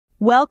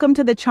Welcome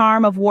to the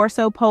charm of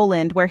Warsaw,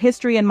 Poland, where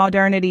history and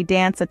modernity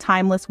dance a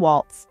timeless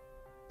waltz.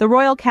 The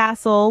royal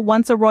castle,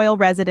 once a royal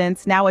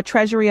residence, now a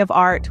treasury of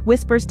art,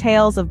 whispers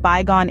tales of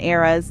bygone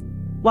eras,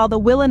 while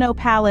the Wilanów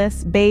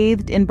Palace,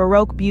 bathed in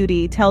Baroque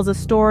beauty, tells a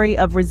story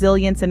of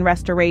resilience and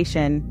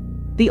restoration.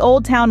 The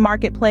Old Town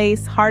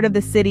Marketplace, heart of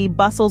the city,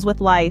 bustles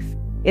with life,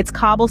 its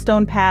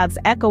cobblestone paths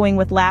echoing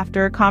with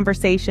laughter,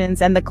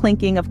 conversations, and the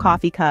clinking of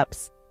coffee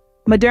cups.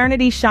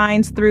 Modernity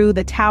shines through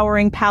the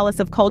towering Palace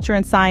of Culture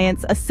and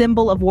Science, a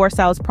symbol of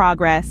Warsaw's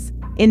progress.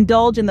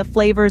 Indulge in the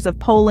flavors of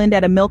Poland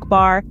at a milk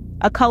bar,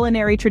 a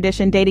culinary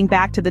tradition dating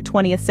back to the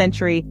 20th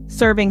century,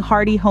 serving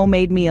hearty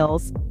homemade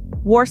meals.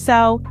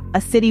 Warsaw, a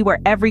city where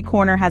every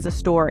corner has a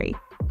story.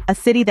 A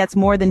city that's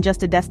more than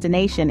just a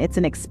destination, it's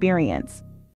an experience.